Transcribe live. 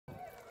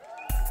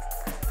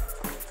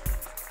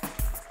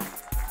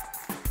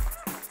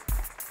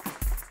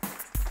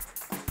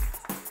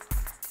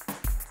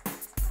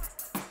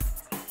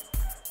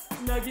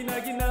Nuggy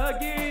Nuggy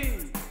Nuggy,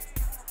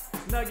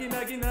 Nuggy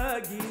Nuggy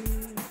Nuggy,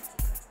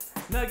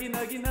 Nuggy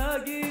Nuggy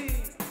Nuggy,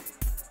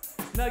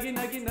 Nuggy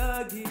Nuggy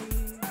Nuggy,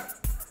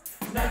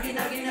 Nuggy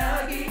Nuggy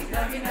Nuggy,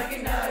 Nuggy Nuggy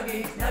Nuggy,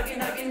 Nuggy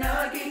Nuggy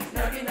Nuggy,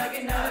 Nuggy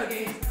Nuggy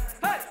Nuggy.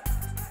 Hey!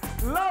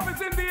 Love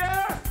is in the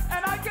air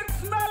and I can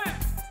smell it.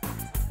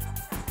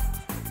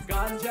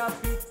 Ganja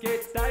P के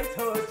tight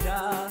हो जा,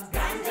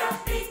 Ganja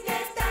P के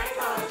tight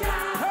हो जा.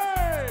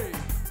 Hey!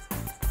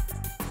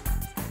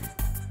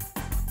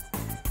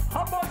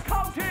 Humboldt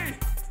County,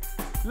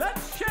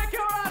 let's shake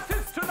your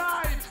asses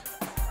tonight.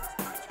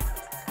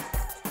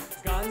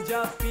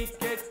 Ganja P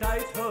के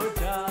tight हो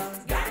जा,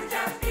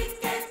 Ganja P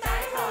के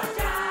tight हो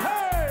जा.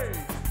 Hey!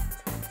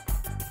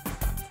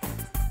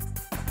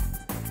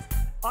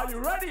 Are you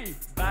ready?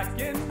 Back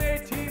in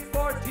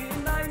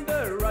 1849,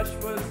 the rush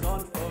was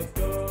on for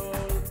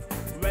gold.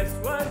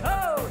 Westward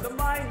ho, the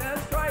miners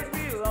cried,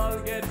 we'll all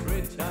get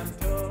rich, I'm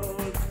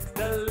told.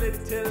 The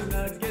little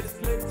nuggets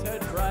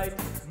glittered bright,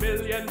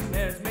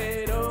 millionaires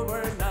made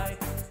overnight.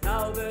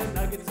 Now the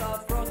nuggets are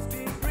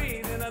frosty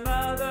green in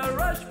another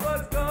rush for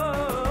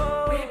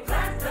gold. We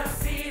plant the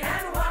seed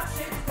and watch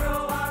it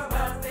grow, our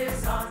wealth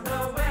is on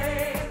the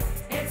way.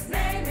 Its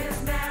name is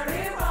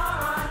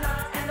marijuana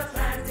and the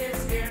plant is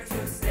here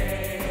to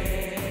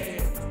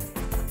stay.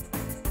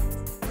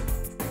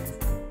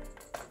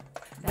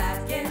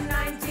 Back in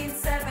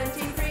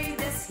 1973,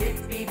 this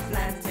hippie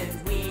planted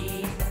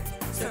weed.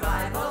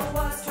 Survival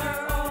was her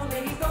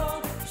only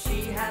goal,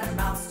 she had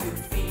mouths to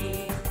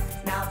feed.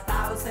 Now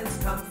thousands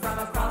come from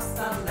across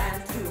the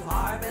land to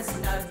harvest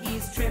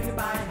nuggies trimmed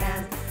by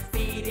hand,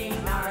 feeding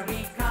our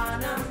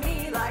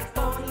economy like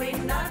only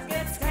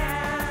nuggets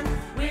can.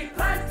 We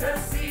plant a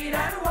seed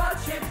and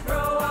watch it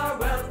grow, our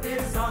wealth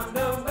is on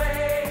the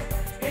way.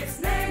 Its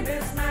name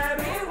is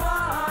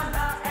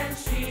marijuana and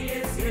she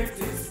is here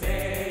to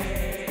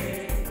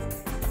stay.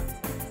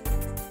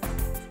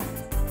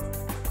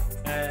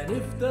 And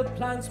if the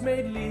plant's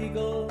made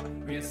legal,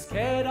 we're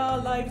scared our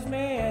lives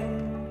may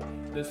end.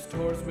 The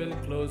stores will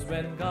close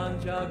when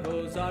ganja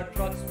goes, our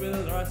trucks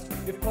will rust.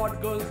 If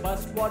pot goes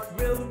bust, what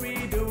will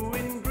we do?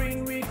 In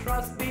green we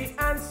trust, the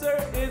answer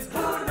is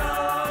who knows?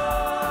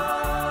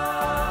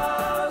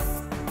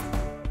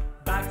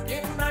 Back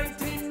in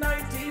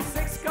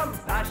 1996,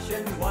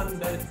 compassion won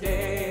the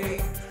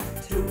day.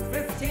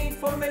 215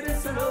 for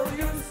medicinal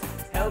use,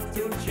 helped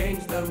to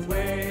change the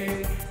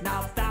way.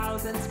 Now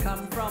thousands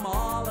come from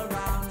all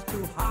around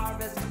to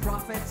harvest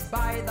profits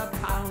by the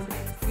pound,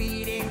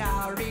 feeding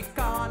our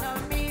economy